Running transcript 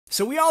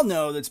So we all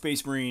know that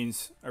Space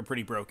Marines are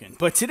pretty broken,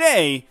 but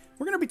today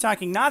we're going to be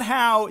talking not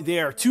how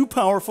they are too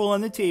powerful on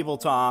the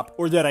tabletop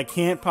or that I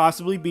can't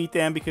possibly beat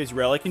them because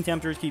Relic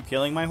Contemptors keep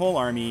killing my whole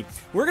army.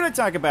 We're going to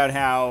talk about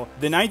how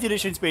the 9th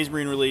edition Space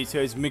Marine release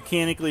has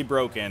mechanically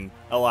broken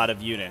a lot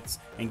of units,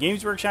 and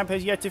Games Workshop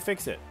has yet to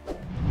fix it.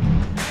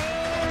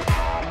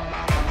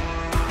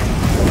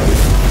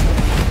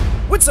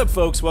 What's up,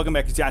 folks? Welcome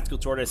back to Tactical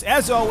Tortoise.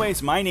 As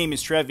always, my name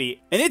is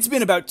Trevi, and it's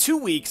been about 2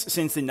 weeks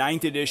since the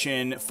 9th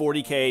edition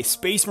 40k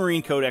Space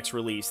Marine Codex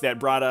release that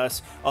brought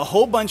us a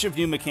whole bunch of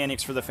new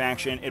mechanics for the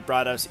faction. It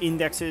brought us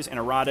indexes and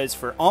erratas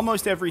for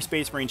almost every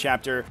Space Marine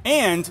chapter,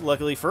 and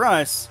luckily for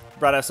us,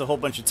 brought us a whole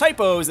bunch of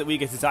typos that we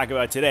get to talk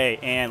about today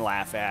and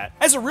laugh at.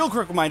 As a real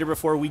quick reminder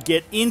before we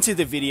get into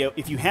the video,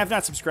 if you have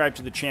not subscribed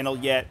to the channel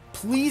yet,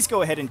 please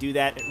go ahead and do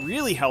that. It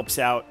really helps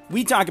out.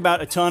 We talk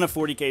about a ton of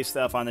 40k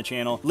stuff on the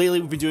channel. Lately,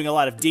 we've been doing a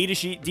lot of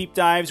datasheet deep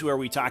dives where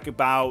we talk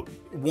about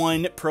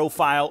one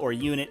profile or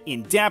unit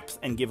in depth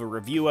and give a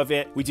review of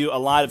it. We do a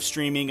lot of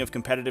streaming of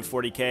competitive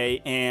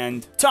 40k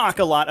and talk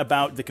a lot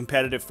about the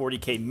competitive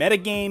 40k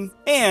metagame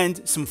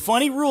and some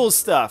funny rules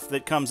stuff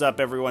that comes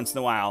up every once in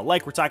a while,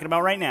 like we're talking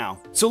about right now.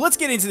 So let's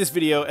get into this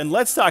video and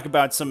let's talk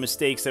about some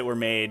mistakes that were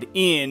made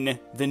in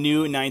the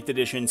new 9th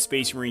edition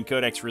Space Marine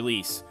Codex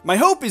release. My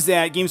hope is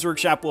that Games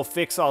Workshop will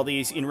fix all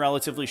these in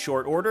relatively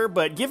short order,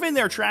 but given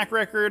their track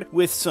record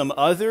with some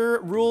other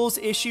rules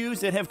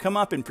issues that have come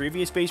up in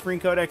previous Space Marine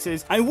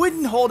Codexes, I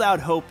wouldn't hold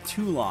out hope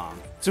too long.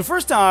 So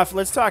first off,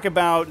 let's talk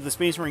about the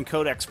Space Marine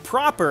Codex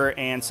proper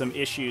and some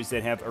issues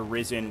that have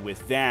arisen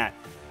with that.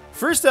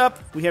 First up,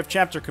 we have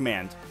Chapter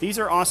Command. These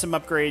are awesome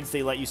upgrades.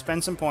 They let you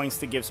spend some points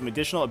to give some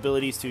additional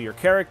abilities to your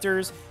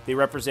characters. They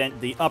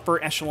represent the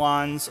upper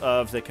echelons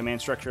of the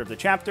command structure of the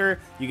chapter.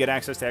 You get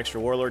access to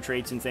extra warlord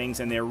traits and things,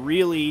 and they're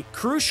really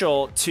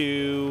crucial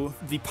to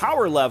the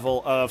power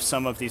level of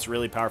some of these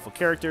really powerful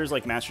characters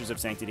like Masters of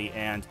Sanctity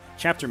and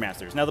Chapter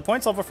Masters. Now, the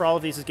points level for all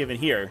of these is given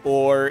here.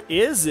 Or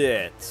is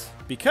it?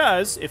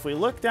 Because if we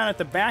look down at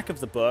the back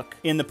of the book,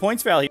 in the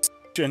points value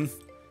section,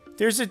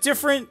 there's a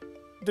different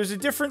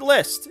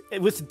list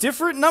with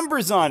different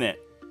numbers on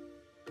it.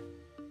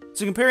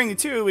 So comparing the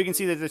two, we can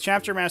see that the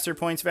Chapter Master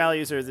points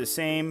values are the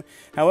same.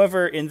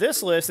 However, in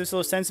this list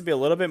tends to be a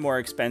little bit more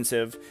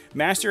expensive.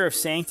 Master of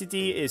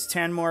Sanctity is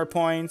 10 more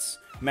points.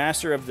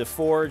 Master of the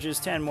Forge is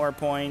 10 more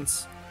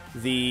points.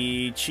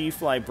 The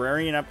Chief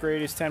Librarian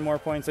upgrade is 10 more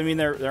points. I mean,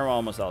 they're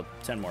almost all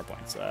 10 more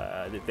points.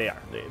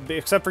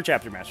 Except for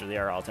Chapter Master, they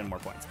are all 10 more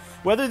points.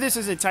 Whether this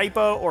is a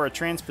typo or a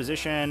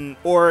transposition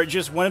or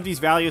just one of these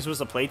values was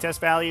a playtest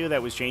value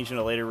that was changed in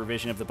a later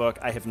revision of the book,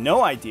 I have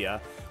no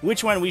idea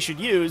which one we should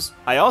use.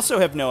 I also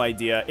have no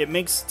idea.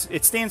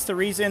 It stands to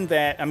reason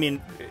that, I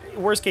mean,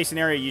 worst case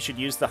scenario, you should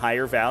use the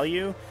higher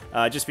value,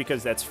 just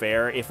because that's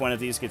fair. If one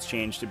of these gets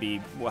changed to be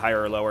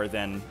higher or lower,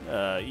 then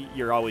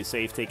you're always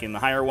safe taking the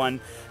higher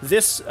one.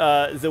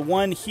 The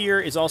one here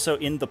is also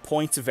in the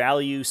points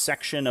value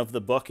section of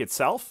the book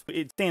itself.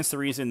 It stands to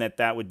reason that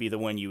that would be the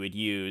one you would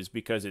use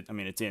because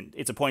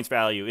it's a points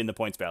value in the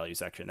points value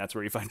section. That's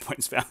where you find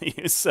points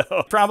values.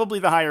 So probably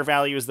the higher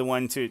value is the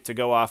one to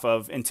go off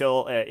of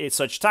until it's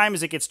such time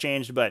as it gets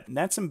changed, but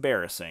that's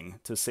embarrassing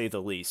to say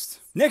the least.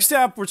 Next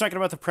up, we're talking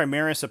about the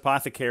Primaris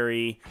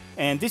Apothecary,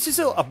 and this is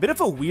a bit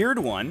of a weird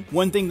one.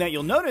 One thing that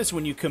you'll notice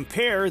when you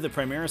compare the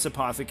Primaris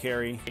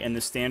Apothecary and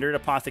the Standard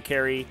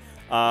Apothecary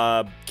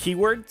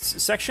keywords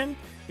section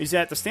is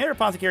that the Standard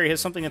Apothecary has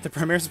something that the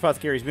Primaris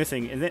Apothecary is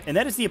missing, and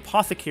that is the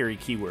Apothecary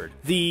keyword.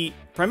 The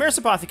Primaris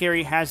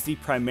Apothecary has the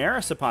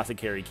Primaris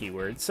Apothecary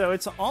keyword, so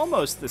it's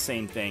almost the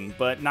same thing,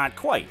 but not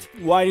quite.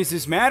 Why does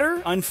this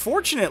matter?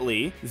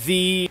 Unfortunately,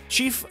 the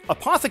Chief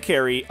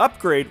Apothecary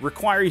upgrade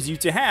requires you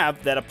to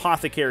have that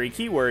Apothecary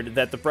keyword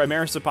that the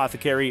Primaris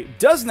Apothecary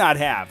does not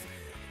have.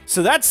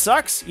 So that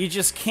sucks. You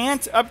just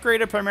can't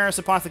upgrade a Primaris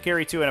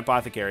Apothecary to an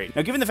Apothecary.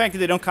 Now, given the fact that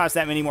they don't cost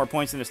that many more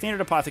points than a Standard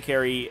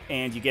Apothecary,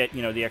 and you get,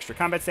 the extra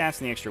combat stats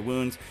and the extra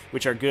wounds,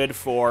 which are good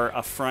for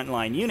a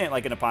frontline unit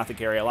like an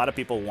Apothecary, a lot of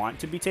people want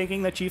to be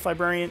taking the Chief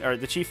Librarian, or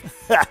the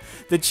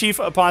Chief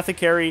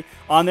Apothecary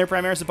on their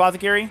Primaris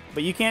Apothecary,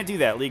 but you can't do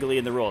that legally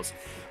in the rules.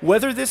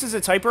 Whether this is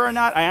a typo or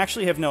not, I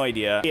actually have no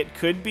idea. It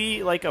could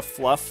be like a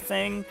fluff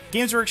thing.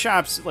 Games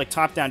Workshop's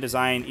top-down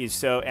design is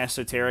so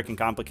esoteric and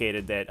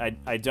complicated that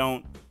I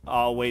don't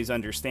always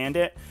understand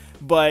it.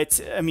 But,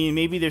 I mean,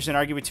 maybe there's an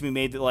argument to be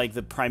made that,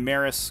 the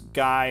Primaris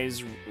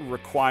guys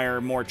require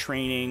more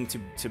training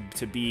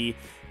to be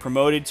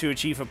promoted to a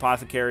Chief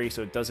Apothecary,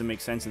 so it doesn't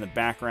make sense in the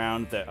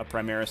background that a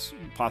Primaris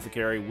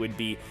Apothecary would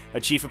be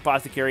a Chief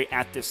Apothecary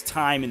at this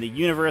time in the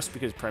universe,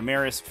 because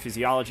Primaris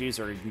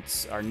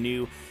physiologies are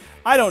new.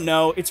 I don't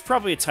know. It's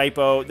probably a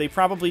typo. They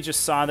probably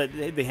just saw that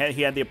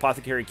he had the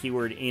Apothecary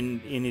keyword in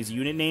his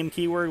unit name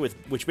keyword,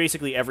 which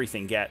basically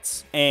everything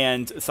gets,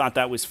 and thought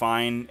that was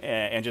fine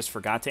and just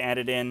forgot to add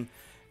it in.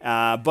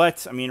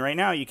 But I mean, right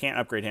now you can't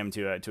upgrade him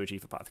to a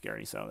Chief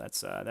Apothecary, so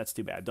that's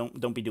too bad.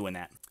 Don't be doing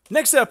that.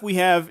 Next up, we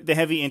have the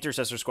Heavy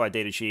Intercessor Squad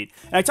datasheet.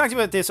 And I talked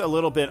about this a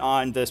little bit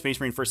on the Space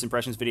Marine First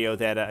Impressions video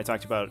that I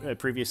talked about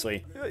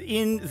previously.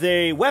 In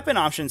the weapon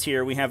options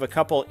here, we have a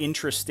couple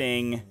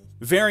interesting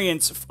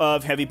variants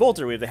of Heavy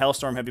Bolter. We have the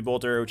Hellstorm Heavy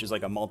Bolter, which is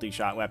like a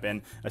multi-shot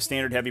weapon, a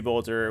Standard Heavy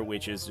Bolter,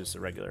 which is just a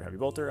regular Heavy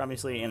Bolter,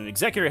 obviously, and an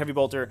Executor Heavy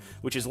Bolter,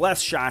 which is less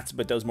shots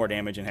but does more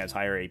damage and has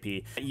higher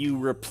AP. You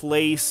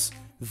replace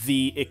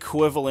the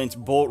equivalent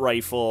bolt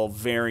rifle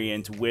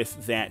variant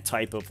with that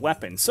type of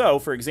weapon. So,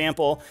 for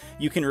example,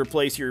 you can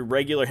replace your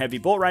regular heavy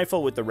bolt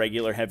rifle with the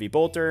regular heavy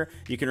bolter.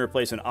 You can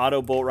replace an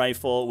auto bolt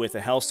rifle with a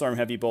Hellstorm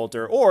heavy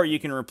bolter, or you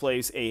can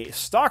replace a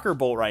Stalker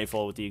bolt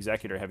rifle with the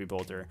Executor heavy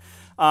bolter.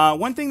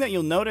 One thing that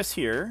you'll notice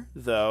here,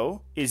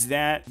 though, is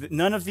that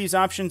none of these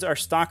options are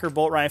Stalker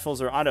bolt rifles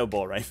or auto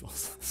bolt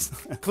rifles.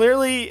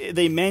 Clearly,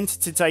 they meant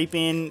to type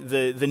in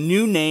the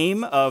new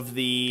name of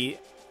the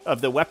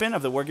weapon,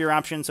 of the war gear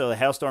option, so the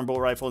Hailstorm bolt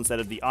rifle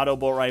instead of the auto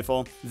bolt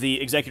rifle, the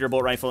Executor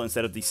bolt rifle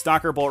instead of the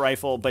Stalker bolt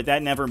rifle, but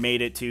that never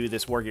made it to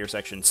this war gear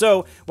section.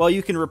 So while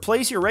you can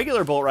replace your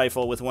regular bolt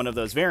rifle with one of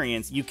those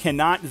variants, you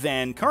cannot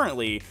then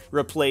currently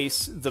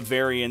replace the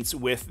variants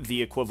with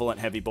the equivalent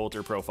heavy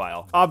bolter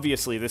profile.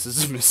 Obviously, this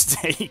is a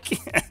mistake.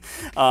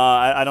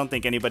 I don't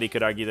think anybody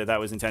could argue that that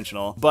was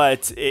intentional,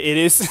 but it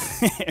is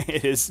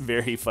it is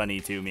very funny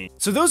to me.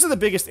 So those are the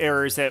biggest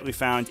errors that we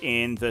found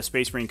in the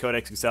Space Marine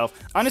Codex itself.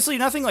 Honestly,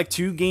 nothing like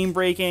too game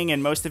breaking,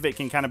 and most of it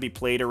can kind of be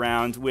played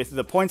around. With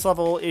the points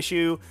level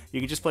issue, you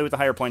can just play with the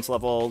higher points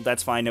level.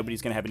 That's fine.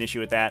 Nobody's going to have an issue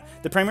with that.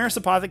 The Primaris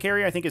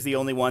Apothecary, I think, is the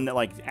only one that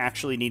like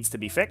actually needs to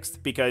be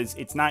fixed, because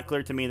it's not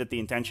clear to me that the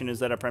intention is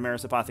that a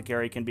Primaris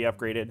Apothecary can be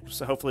upgraded.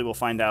 So hopefully we'll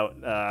find out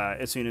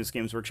as soon as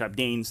Games Workshop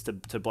deigns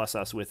to bless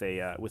us with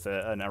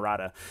an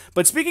errata.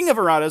 But speaking of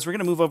erratas, we're going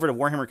to move over to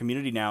Warhammer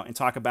Community now and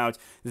talk about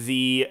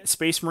the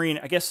Space Marine,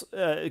 I guess,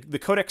 the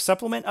Codex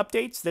supplement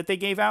updates that they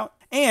gave out,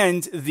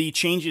 and the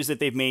changes that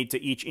they've made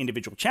to each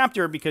individual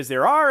chapter, because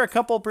there are a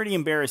couple pretty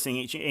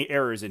embarrassing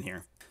errors in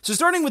here. So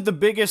starting with the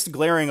biggest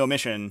glaring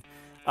omission,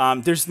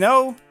 there's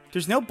no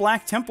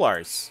Black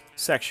Templars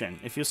section.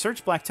 If you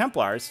search Black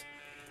Templars,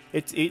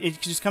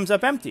 it just comes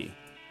up empty.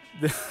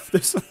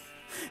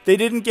 They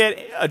didn't get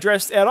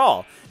addressed at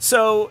all.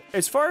 So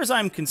as far as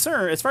I'm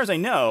concerned, as far as I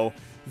know,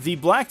 the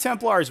Black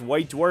Templars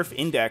White Dwarf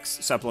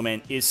Index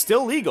supplement is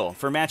still legal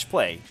for match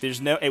play.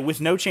 There's with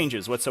no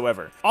changes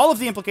whatsoever. All of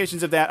the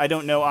implications of that I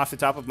don't know off the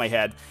top of my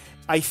head.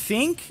 I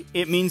think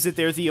it means that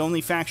they're the only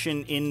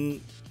faction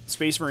in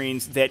Space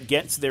Marines that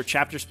gets their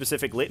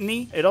chapter-specific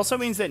litany. It also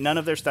means that none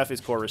of their stuff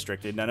is core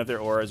restricted, none of their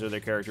auras or their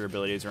character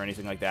abilities or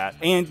anything like that.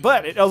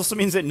 But it also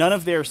means that none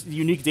of their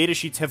unique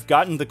datasheets have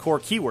gotten the core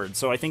keyword.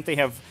 So I think they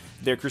have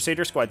their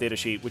Crusader Squad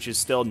datasheet, which is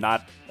still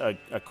not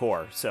a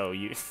core. So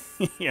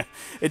yeah,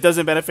 it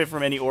doesn't benefit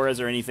from any auras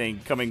or anything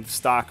coming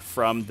stock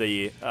from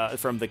the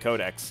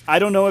Codex. I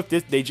don't know if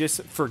they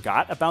just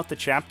forgot about the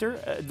chapter.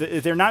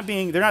 They're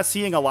not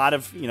seeing a lot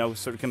of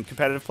sort of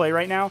competitive play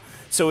right now,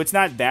 so it's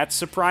not that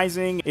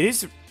surprising.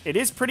 It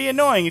is pretty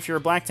annoying if you're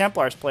a Black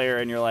Templars player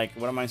and you're like,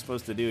 what am I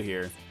supposed to do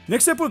here?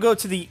 Next up, we'll go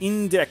to the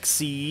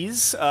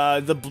indexes.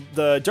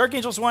 The Dark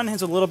Angels one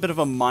has a little bit of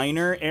a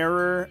minor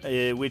error,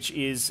 which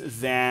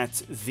is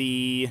that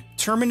the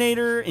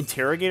Terminator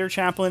Interrogator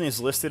Chaplain is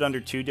listed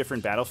under two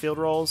different battlefield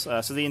roles.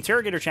 So the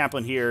Interrogator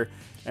Chaplain here,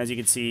 as you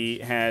can see,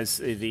 has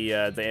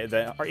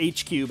the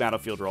HQ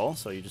battlefield role,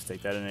 so you just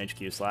take that in an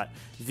HQ slot.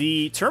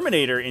 The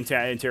Terminator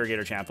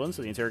Interrogator Chaplain,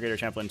 so the Interrogator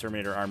Chaplain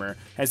Terminator Armor,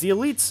 has the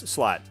Elites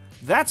slot.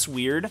 That's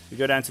weird. We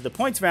go down to the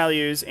points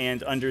values,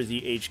 and under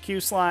the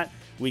HQ slot,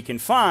 we can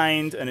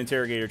find an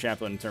Interrogator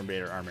Chaplain and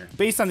Terminator Armor.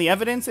 Based on the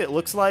evidence, it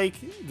looks like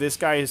this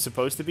guy is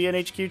supposed to be an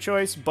HQ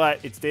choice,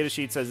 but its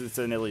datasheet says it's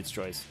an Elite's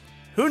choice.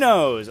 Who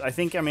knows? I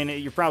mean,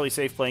 you're probably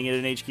safe playing it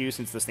in HQ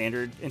since the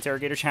standard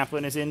Interrogator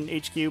Chaplain is in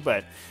HQ,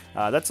 but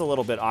that's a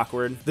little bit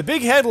awkward. The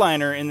big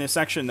headliner in this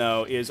section,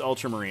 though, is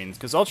Ultramarines,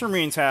 because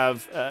Ultramarines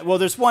have, well,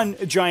 there's one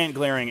giant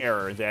glaring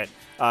error that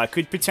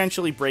could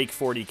potentially break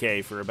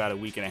 40k for about a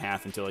week and a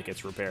half until it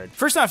gets repaired.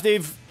 First off,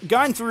 they've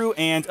gone through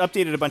and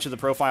updated a bunch of the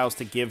profiles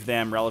to give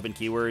them relevant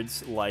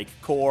keywords like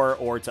core,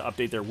 or to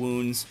update their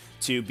wounds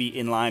to be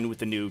in line with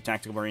the new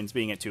Tactical Marines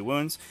being at 2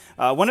 wounds.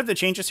 One of the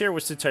changes here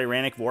was to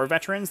Tyrannic War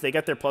Veterans. They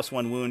got their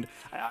 +1 wound.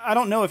 I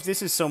don't know if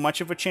this is so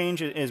much of a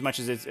change as much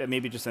as it's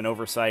maybe just an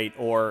oversight,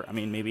 or, I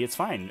mean, maybe it's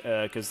fine,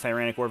 because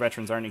Tyrannic War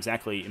Veterans aren't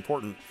exactly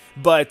important.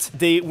 But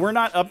they were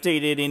not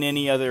updated in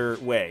any other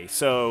way.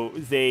 So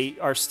they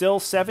are still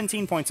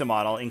 17 points a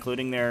model,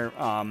 including their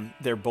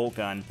bolt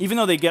gun. Even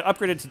though they get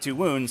upgraded to 2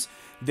 wounds,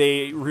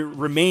 they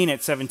remain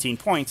at 17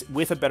 points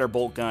with a better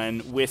bolt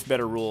gun, with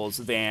better rules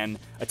than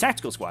a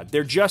tactical squad.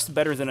 They're just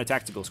better than a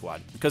tactical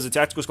squad, because the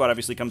tactical squad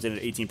obviously comes in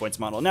at 18 points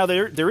model. Now,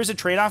 there is a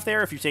trade-off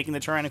there if you're taking the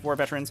Tyrannic War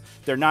Veterans.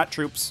 They're not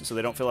troops, so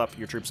they don't fill up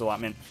your troops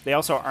allotment. They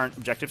also aren't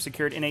objective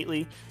secured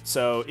innately,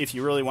 so if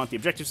you really want the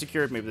objective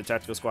secured, maybe the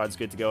tactical squad's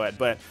good to go at.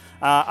 But,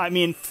 I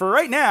mean, for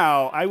right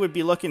now, I would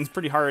be looking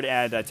pretty hard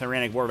at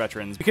Tyrannic War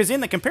Veterans, because in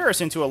in the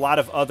comparison to a lot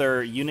of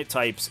other unit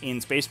types in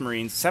Space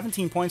Marines,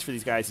 17 points for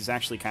these guys is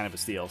actually kind of a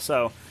steal.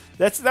 So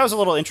that was a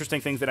little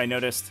interesting thing that I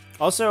noticed.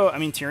 Also, I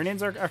mean,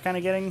 Tyranids are kind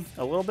of getting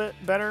a little bit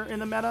better in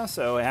the meta,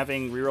 so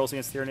having rerolls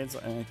against Tyranids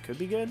could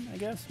be good, I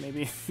guess.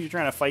 Maybe if you're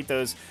trying to fight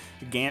those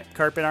Gantt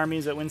carpet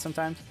armies that win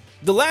sometimes.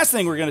 The last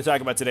thing we're going to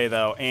talk about today,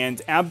 though,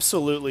 and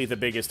absolutely the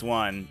biggest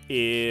one,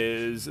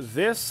 is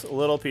this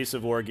little piece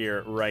of war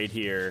gear right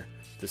here,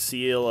 the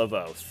Seal of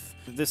Oath.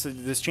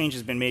 This change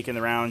has been making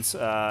the rounds,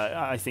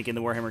 I think, in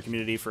the Warhammer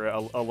community for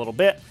a little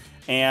bit,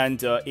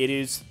 and it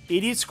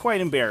is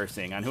quite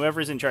embarrassing on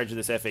whoever's in charge of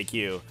this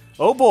FAQ.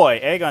 Oh boy,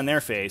 egg on their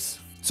face.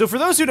 So for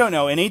those who don't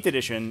know, in 8th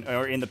edition,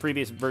 or in the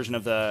previous version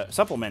of the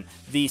supplement,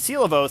 the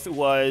Seal of Oath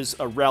was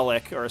a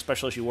relic, or a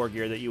special issue war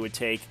gear that you would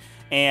take,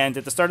 and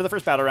at the start of the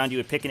first battle round, you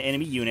would pick an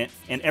enemy unit,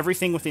 and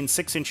everything within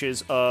 6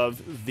 inches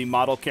of the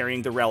model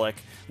carrying the relic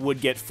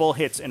would get full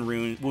hits and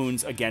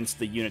wounds against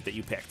the unit that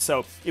you picked.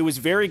 So it was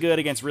very good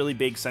against really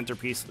big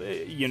centerpiece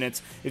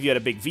units. If you had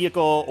a big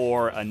vehicle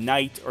or a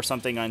knight or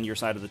something on your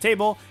side of the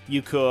table,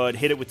 you could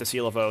hit it with the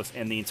Seal of Oath,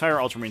 and the entire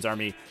Ultramarines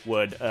army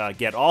would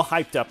get all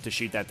hyped up to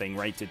shoot that thing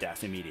right to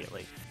death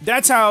immediately.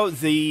 That's how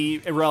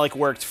the relic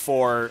worked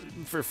or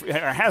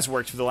has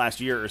worked for the last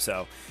year or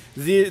so.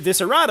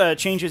 This errata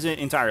changes it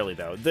entirely,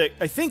 though.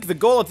 I think the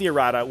goal of the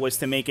errata was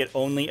to make it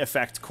only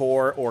affect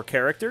core or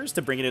characters,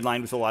 to bring it in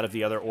line with a lot of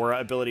the other aura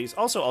abilities.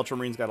 Also,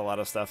 Ultramarines got a lot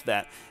of stuff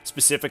that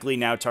specifically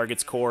now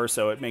targets core,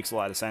 so it makes a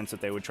lot of sense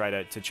that they would try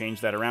to change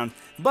that around.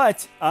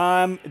 But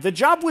the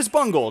job was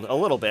bungled a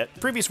little bit.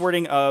 Previous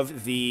wording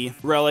of the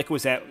relic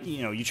was that,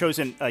 you chose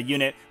a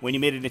unit. When you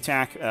made an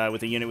attack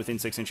with a unit within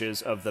 6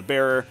 inches of the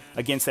bearer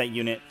against that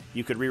unit,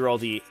 you could reroll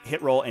the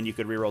hit roll and you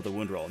could reroll the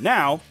wound roll.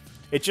 Now,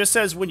 it just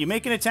says when you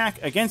make an attack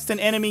against an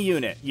enemy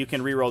unit, you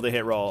can reroll the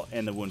hit roll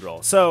and the wound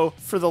roll. So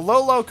for the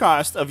low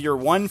cost of your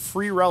one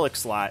free relic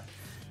slot,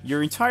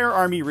 your entire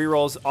army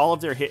rerolls all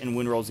of their hit and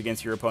wound rolls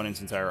against your opponent's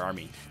entire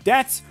army.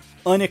 That's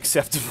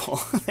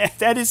unacceptable.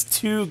 That is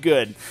too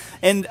good.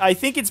 And I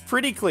think it's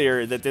pretty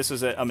clear that this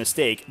was a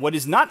mistake. What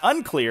is not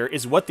unclear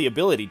is what the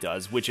ability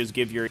does, which is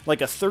give your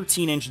like a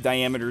 13-inch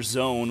diameter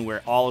zone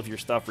where all of your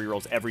stuff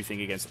rerolls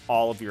everything against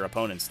all of your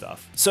opponent's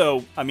stuff.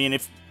 So, I mean,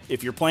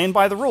 if you're playing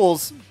by the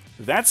rules,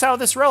 that's how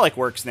this relic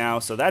works now,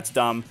 so that's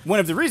dumb. One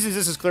of the reasons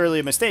this is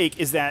clearly a mistake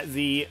is that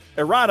the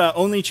errata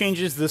only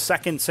changes the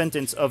second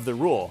sentence of the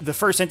rule. The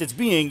first sentence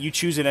being, you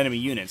choose an enemy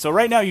unit. So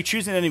right now, you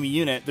choose an enemy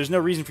unit, there's no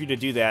reason for you to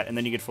do that, and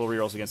then you get full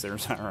rerolls against their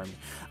entire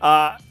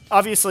army.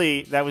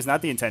 Obviously, that was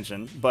not the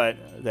intention,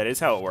 but that is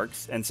how it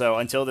works. And so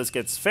until this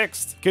gets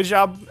fixed, good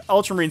job,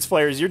 Ultramarines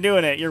players, you're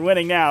doing it, you're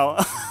winning now.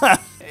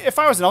 If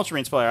I was an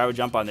Ultramarines player, I would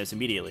jump on this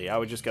immediately. I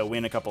would just go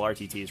win a couple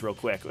RTTs real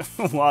quick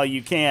while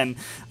you can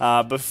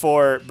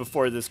before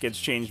this gets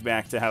changed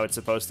back to how it's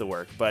supposed to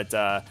work. But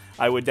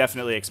I would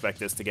definitely expect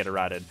this to get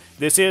errated.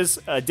 This is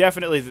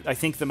definitely, I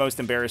think, the most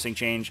embarrassing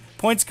change.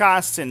 Points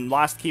costs and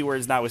lost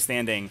keywords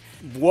notwithstanding.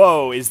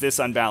 Whoa, is this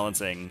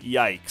unbalancing?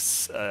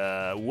 Yikes.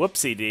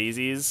 Whoopsie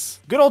daisies.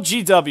 Good old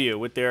GW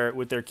with their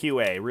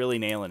QA, really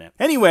nailing it.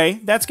 Anyway,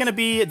 that's going to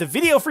be the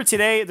video for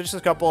today. There's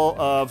just a couple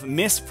of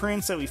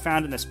misprints that we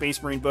found in the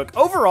Space Marine book.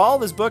 Overall,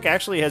 this book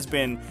actually has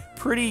been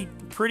pretty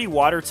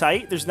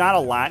watertight. There's not a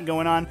lot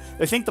going on.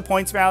 I think the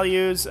points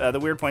values, the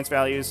weird points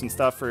values and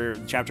stuff for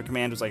chapter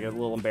command was like a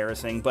little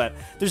embarrassing, but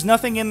there's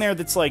nothing in there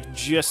that's like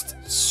just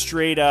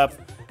straight up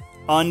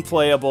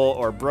unplayable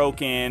or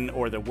broken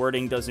or the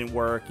wording doesn't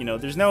work.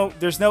 There's no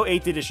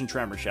 8th edition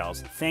tremor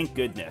shells. Thank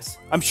goodness.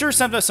 I'm sure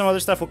some other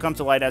stuff will come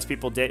to light as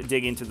people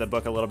dig into the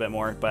book a little bit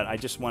more, but I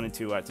just wanted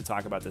to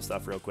talk about this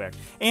stuff real quick.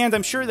 And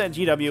I'm sure that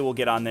GW will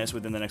get on this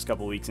within the next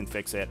couple weeks and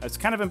fix it. It's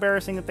kind of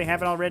embarrassing that they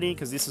haven't already,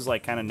 because this is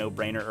like kind of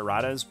no-brainer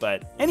erratas.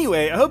 But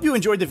anyway, I hope you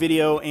enjoyed the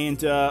video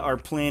and are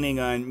planning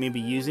on maybe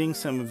using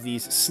some of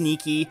these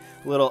sneaky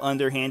little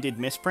underhanded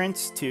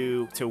misprints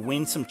to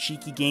win some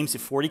cheeky games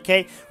at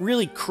 40k.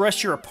 Really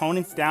crush your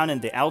opponents down in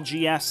the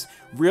LGS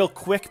real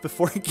quick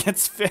before it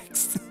gets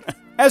fixed.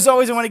 As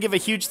always, I want to give a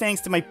huge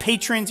thanks to my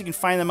patrons. You can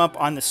find them up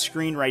on the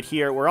screen right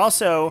here. We're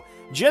also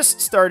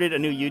just started a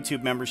new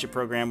YouTube membership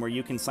program where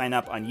you can sign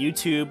up on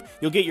YouTube.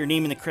 You'll get your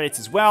name in the credits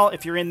as well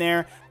if you're in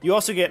there. You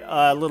also get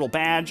a little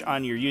badge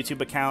on your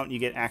YouTube account. You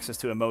get access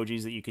to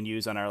emojis that you can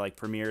use on our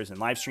premieres and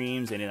live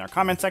streams and in our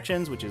comment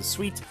sections, which is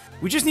sweet.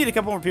 We just need a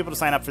couple more people to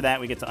sign up for that.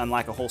 We get to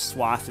unlock a whole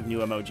swath of new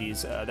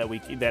emojis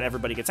that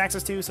everybody gets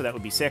access to, so that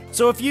would be sick.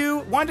 So if you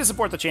want to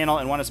support the channel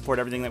and want to support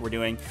everything that we're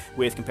doing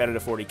with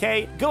competitive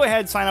 40k, go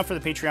ahead, sign up for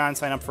the Patreon,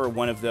 sign up for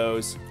one of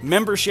those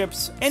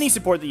memberships. Any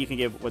support that you can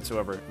give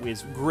whatsoever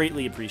is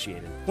greatly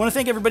appreciated. I want to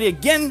thank everybody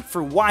again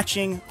for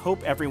watching.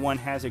 Hope everyone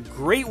has a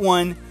great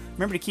one.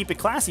 Remember to keep it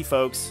classy,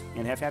 folks,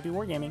 and have happy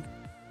wargaming.